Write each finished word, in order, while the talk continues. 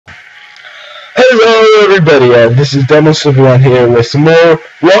Hello everybody, this is Demo71 here with some more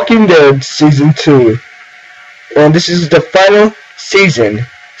Walking Dead Season 2. And this is the final season,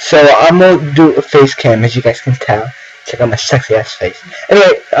 so I'm gonna do a face cam as you guys can tell. Check out my sexy ass face.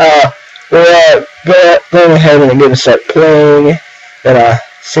 Anyway, we're going ahead and gonna start playing. Gonna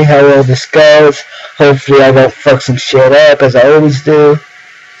see how well this goes. Hopefully I don't fuck some shit up as I always do.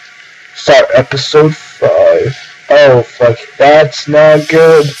 Start episode 5. Oh fuck, that's not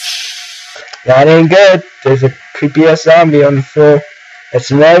good. That ain't good. There's a creepy ass zombie on the floor. That's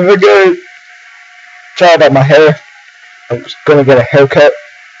never good. Sorry about my hair. I was gonna get a haircut.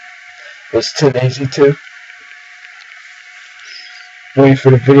 Was too lazy to. Waiting for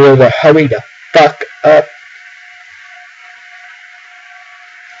the video to hurry the fuck up.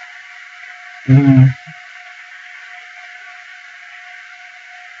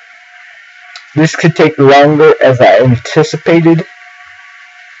 This could take longer as I anticipated.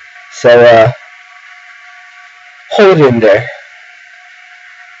 So, hold in there.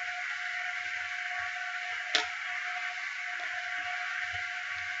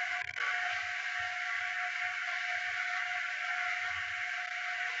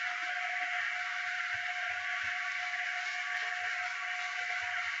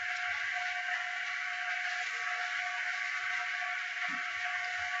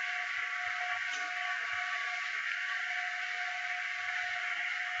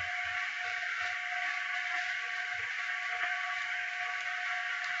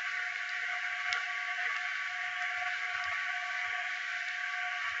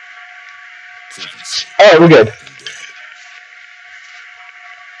 Alright, we're good.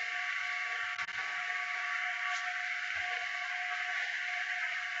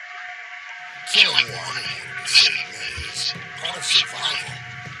 Kill one and save millions. Part of survival.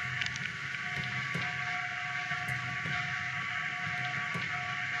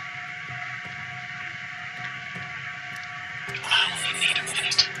 I only need a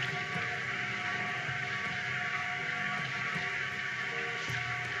minute.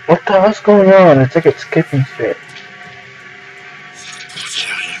 What the hell's going on? It's like it's skipping shit.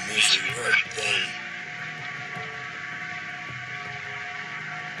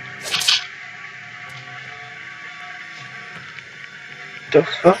 The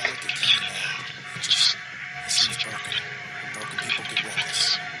fuck?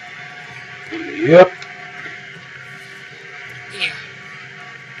 Yep. Here.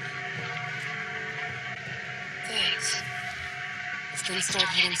 Thanks. If things start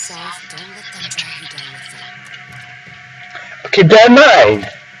heading south, don't let them drag you down with them. Keep that in mind.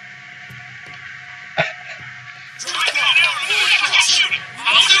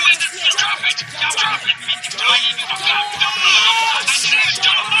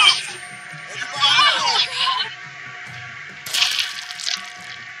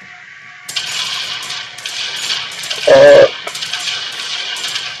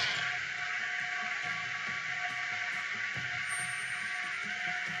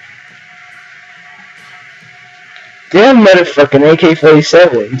 Damn motherfucking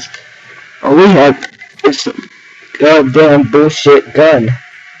AK-47s. All we have is some goddamn bullshit gun.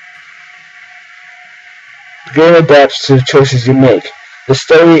 The game adapts to the choices you make. The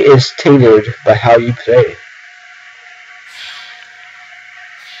story is tailored by how you play.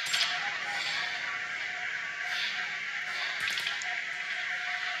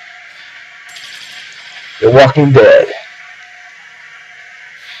 The Walking Dead.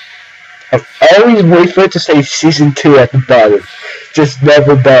 I always wait for it to say Season 2 at the bottom. Just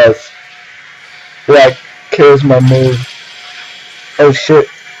never does. Like, kills my mood. Oh shit.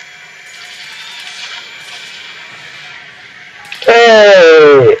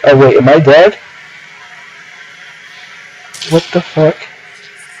 Hey! Oh wait, am I dead? What the fuck?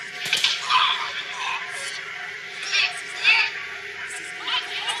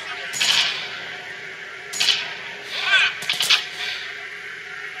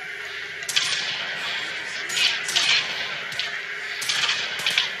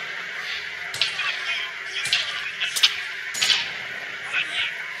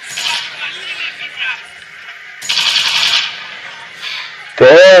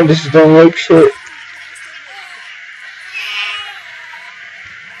 Damn, this is don't like shit.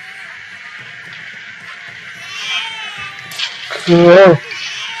 Go.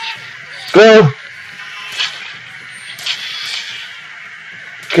 Go.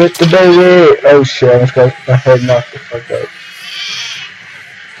 Get the baby. Oh shit, I almost got my head knocked the fuck out.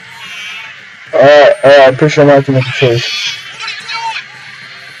 Alright, I'm pretty sure I'm gonna have to make a choice.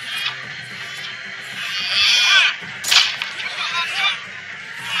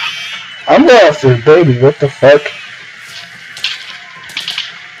 I'm going after the baby, what the fuck?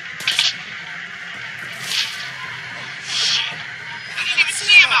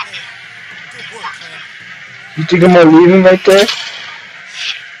 You think I'm gonna leave him right there?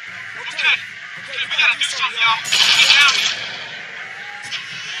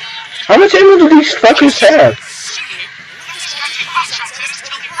 How much ammo do these fuckers have?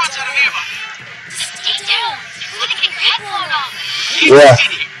 Yeah.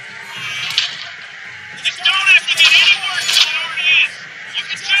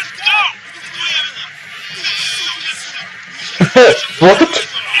 What?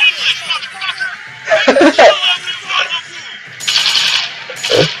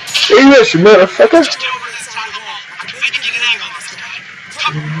 English, motherfucker.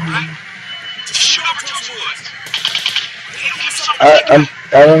 I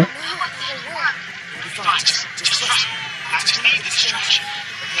don't.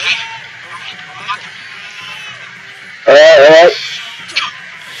 Alright.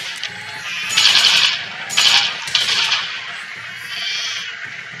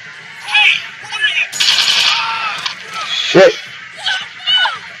 Shit.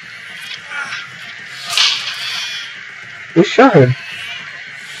 We shot him.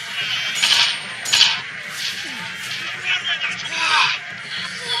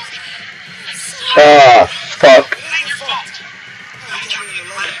 Ah, fuck.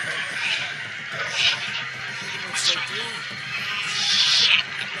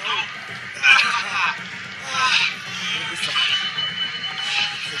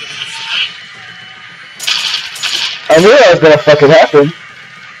 I knew that was gonna fucking happen.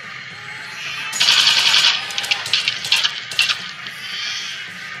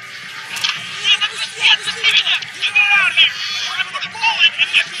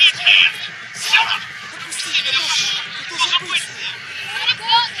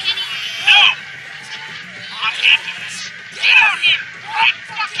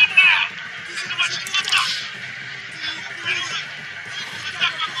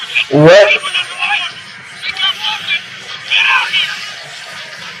 What?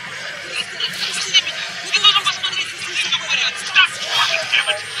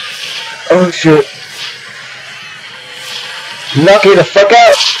 Oh shit. Knock me the fuck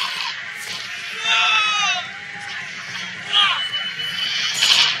out.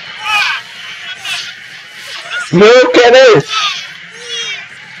 No, Kenneth.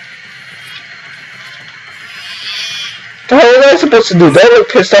 What the hell was I supposed to do? Don't look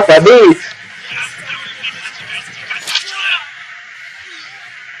pissed off at me.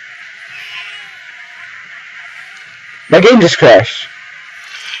 My game just crashed.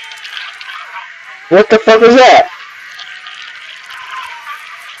 What the fuck was that?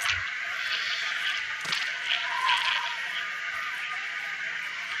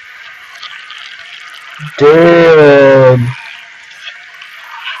 Damn.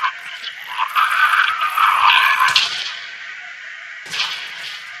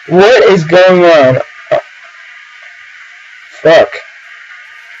 What is going on? Fuck.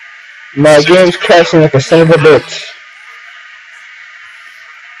 My game's crashing like a son of a bitch.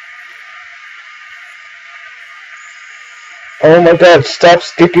 Oh my god, stop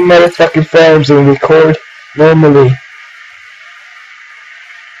skipping motherfucking frames and record normally.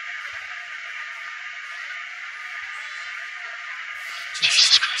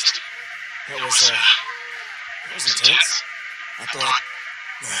 Jesus Christ. That was intense. I thought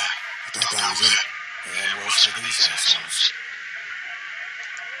that was it. And worse for these assholes.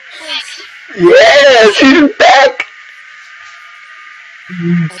 Yes, he's back!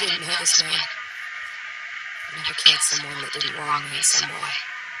 I didn't know this man. I never killed someone that didn't wrong me in some way,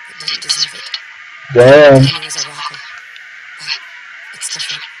 that didn't deserve it. Damn. Danny was a rocker, but it's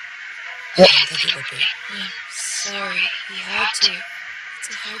different. I didn't think it would be. I'm sorry, he had to. It's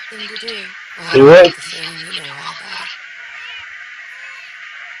a hard thing to do. Well, I What? get the feeling you know all about it.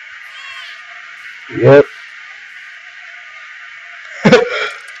 Yep.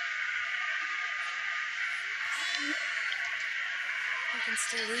 You can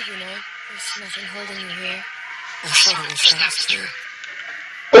still leave, you know. There's nothing holding you here. I sort of wish that was true.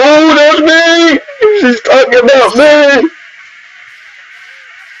 Oh, that's me! She's talking about me!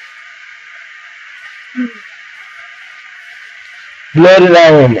 Blooded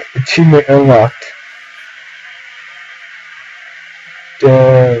Iron, achievement unlocked.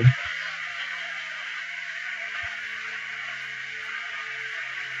 Damn.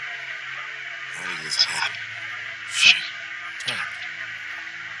 How did this happen? Shit. Turn.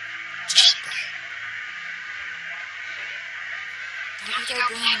 Just bad. Don't you go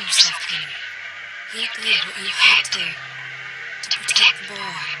blaming yourself, Kenny. You did what you had to protect the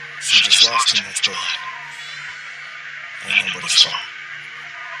boy. She just lost too much blood. Ain't nobody's fault.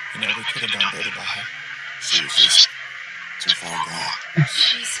 You know, we could have done better by her. She was just too far gone.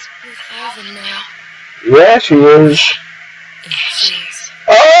 She's with Alvin now. Yeah, she is. Yeah, she is.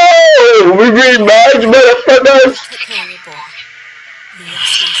 Oh, we being mad, motherfuckers. Take care of your boy. Yes,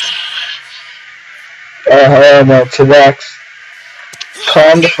 Caesar. No, chillax.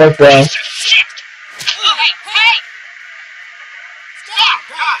 Calm the fuck down. Shit! Hey! Hey! Stop!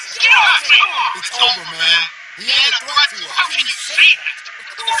 Guys, get off me! It's over, man. He ain't a threat to us. How can you say that?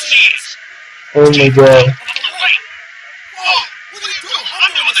 Of course he is! Oh my god. Wait! Whoa! What are you doing?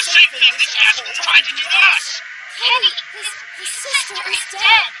 I'm doing the same thing this asshole tried to do to us! Kenny, his sister is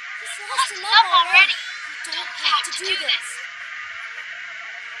dead. He's lost enough already. You don't have to do this.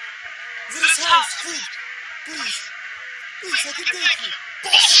 This house, food! Please! Please, I can thank you!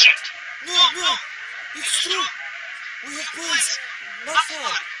 Bullshit! No! It's true! We have place! Not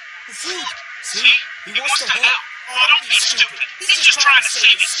far! The food! See? He wants to help! Oh, don't be stupid! He's just trying to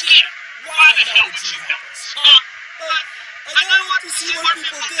save his skin! Why the hell would you help us? Huh? I don't want to see more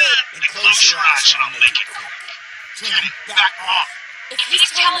people dead! Then close your eyes and I'll make it quick. Jenny, back off! If he's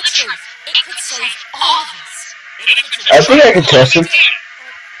telling the truth, it could save all of us. I think I can trust him. I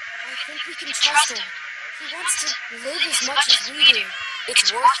think we can trust him. He wants to live as much as we do.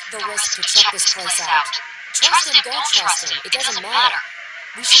 It's worth the risk to check this place out. Trust him, don't trust him. It doesn't matter.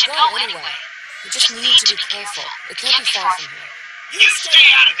 We should go anyway. We just need to be careful. It can't be far from here. You stay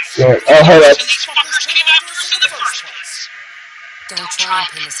out of this! Yeah, oh, hold up. These fuckers came after us in the first place! Don't try and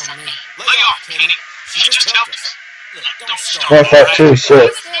pin this on me. Lay off, Kenny. She just helped us. Look, don't start. My fault too, shit. I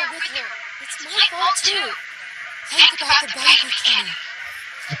was there with her. It's my fault too. Think about the baby, Kenny.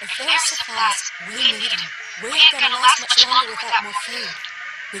 If there's supplies, we need them. We ain't gonna last much longer without more food.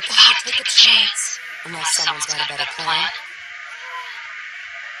 We gotta take a chance. Unless someone's got a better plan.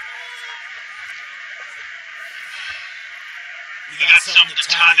 We got something to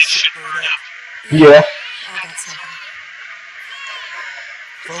tie this shitbird up. Yeah. I got something.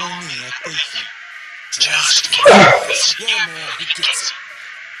 Follow me, I thank you. Just yeah, man, he gets it.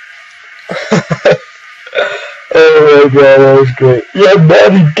 Oh my god, that was great. Yeah,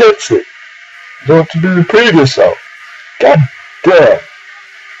 man, he gets it. You don't have to be repeating yourself. God damn.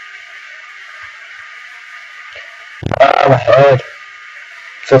 My head.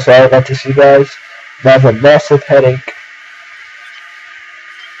 So sorry about this, you guys. I have a massive headache.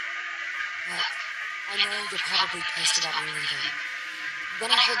 I know you're probably pissed about me leaving.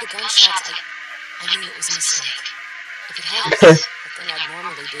 When I heard the gunshots, I knew it was a mistake. If it helps, the thing I'd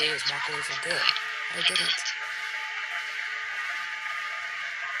normally do is walk away for good. But I didn't.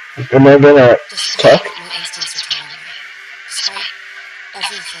 Am I gonna Despite talk? what my instincts are telling me, despite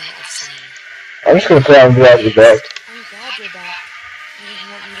everything I've seen, I'm just gonna put on the other bed. I'm glad you're back. I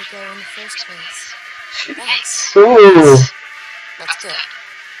didn't want you to go in the first place. Thanks. Ooh. That's good.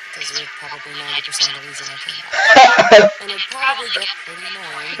 Because you're probably 90% of the reason I came back. And it'd probably get pretty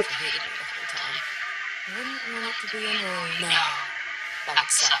annoying if you hated me the whole time. I wouldn't want it to be annoying. No. That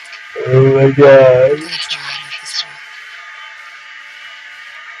would suck. Oh my god. I'm gonna try and make this work.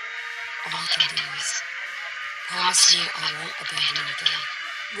 All I can do is promise you I won't abandon you again.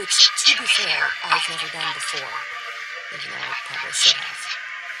 Which, to be fair, I've never done before. Even though I probably should have.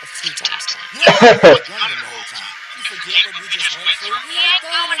 A few times now. You were gunning the whole time. You forget what we just went through? We ain't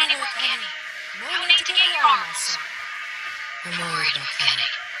going anywhere, Kenny. No need to get your arm all sore. I'm worried about Kenny.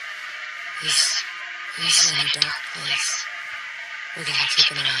 He's in a dark place. We gotta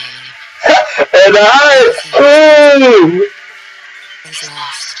keep an eye on him. And ooh. He's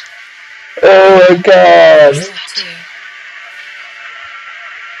lost. Oh my god. He's lost too.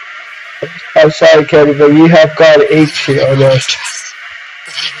 I'm sorry, Kenny, but you have gone apeshit on us.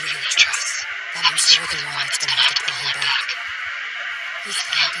 But he really trusts that I'm sure the one that's gonna have to pull him back. He's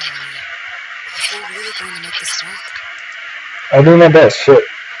counting on you. If we're really going to make this work, I'll do my best, shit.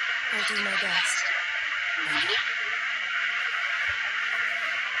 I'll do my best.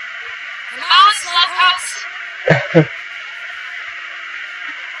 Come on, Slowpokes!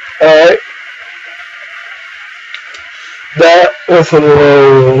 Alright. That was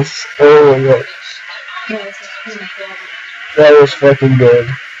hilarious. Oh my gosh. That was fucking good.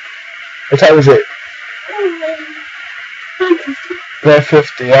 What time is it?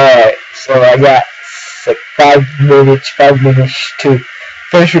 9:50. Alright. So I got like 5 minutes to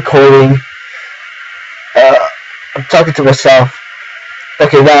finish recording. I'm talking to myself.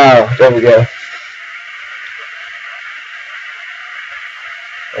 Okay, now, there we go.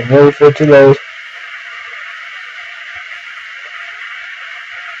 I'm ready for it to load.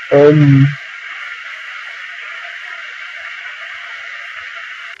 Wait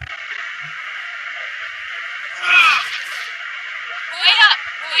up!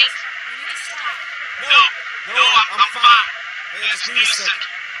 Wait! You need to stop. No, I'm fine. Hey, just give me a second.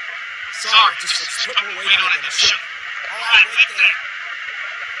 Sorry, just put more weight on it than I should. Alright, wait there.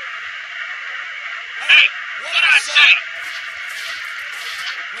 Hey, what did I say?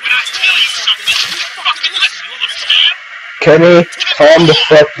 When I tell you something, you fucking listen, you understand? Kenny, calm the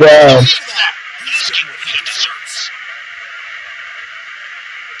fuck down. He's getting what he deserves.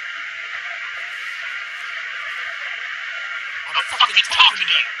 I'm fucking talking to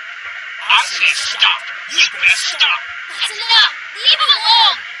you. I say stop. You better stop. That's enough. Leave him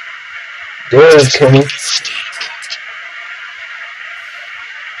alone. Damn, Kenny. Stay put.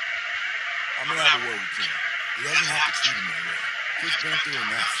 I'm gonna have a word with Kenny. He doesn't have to treat him that way. He's been through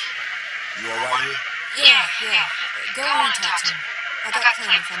enough. You alright here? Yeah. Go on and talk to him. I got Clem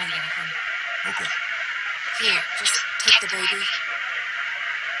if I need anything. Okay. Here, just take the baby.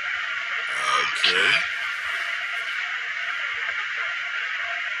 Okay.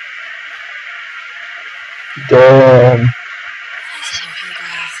 Damn. What is it with you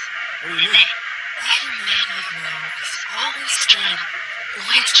guys? What do you mean? Every man I've known is always trying to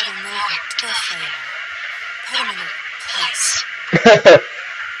let each other know how tough they are. Put them in their place.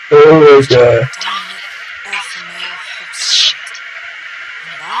 Oh my god. Dominant, alpha male bullshit.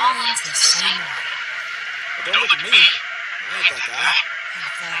 And it all ends the same way. But don't look at me. I ain't that guy. I'm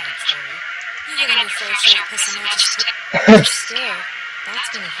glad I'm true. You get in your fair share of pissing out just stare. That's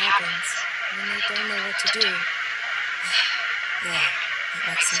when it happens. When they don't know what to do. Yeah, that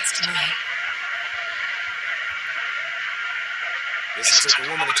makes sense to me. Guess it took a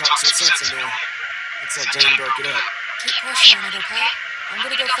woman to talk some sense into him. Looks like Jane broke it up. Keep pressure on it, okay? I'm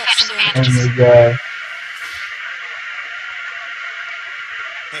gonna go fetch some Oh bandages. my god.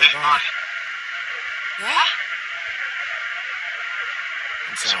 Hey, Bonnie. Yeah?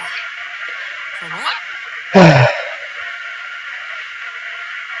 I'm sorry. For what?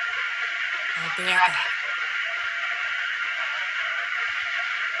 I'll be right back.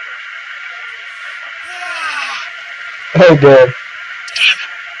 Oh god.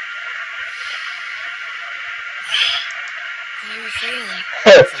 How are you feeling?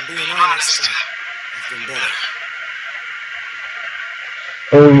 If I'm being honest, I've been better.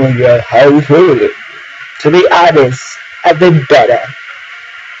 Oh my god, how are you feeling? To be honest, I've been better.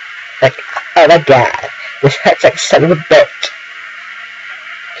 Like, oh my god, this hurts like son of a bitch.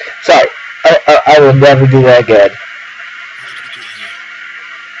 Sorry, I will never do that again. How did we get here?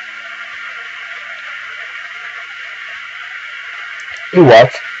 You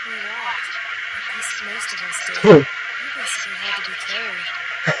what? We walked. At least most of us did. You basically had to be carried.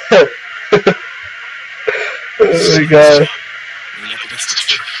 Oh my god. You know, that's the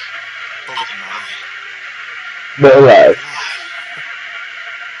truth. Bullet in my eye. But alive.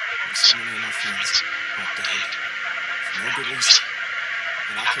 When so many of my friends walked ahead for no good reason,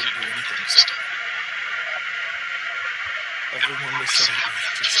 and I couldn't do anything to stop it. Everyone they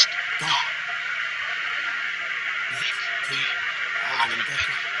celebrated just gone. Nick, Pete, Alvin and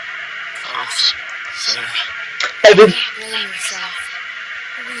Becca, Carlos, Sarah. I did. Don't blame yourself.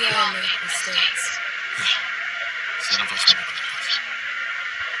 We all make mistakes. Some of us make mistakes.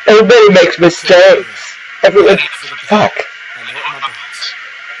 Everybody makes mistakes. Everyone. Fuck. I know my bones.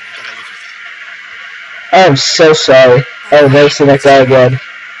 I gotta live with it. I'm so sorry. I will never see that guy again.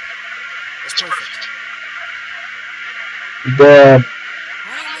 That's perfect. Damn.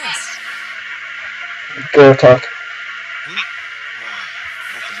 What do you miss? Go talk.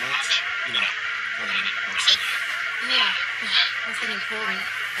 Nothing much. You know, mostly. Yeah, nothing important.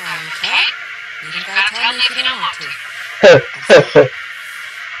 Okay? You don't gotta tell me if you don't want to.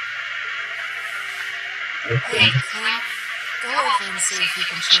 Hey, Clem, go over and see if you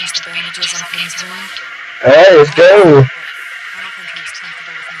can change the bandages on Clem's wound. Alright, let's go. I don't think he was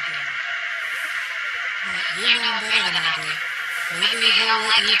comfortable with me doing it. But you know him better than I do. Maybe he'll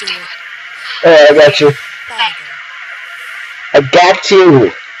let you do it. Alright, I got you. Bye, girl. I got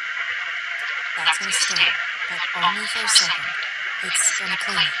you. That's gonna sting, but only for a second. It's gonna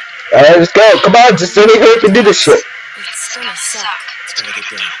clean it. Alright, let's go. Come on, just let me hurry up and do this shit. It's gonna suck. It's gotta get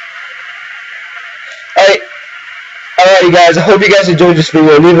done. Alright, you guys. I hope you guys enjoyed this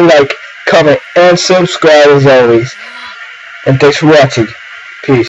video. Leave a like, comment, and subscribe as always. And thanks for watching.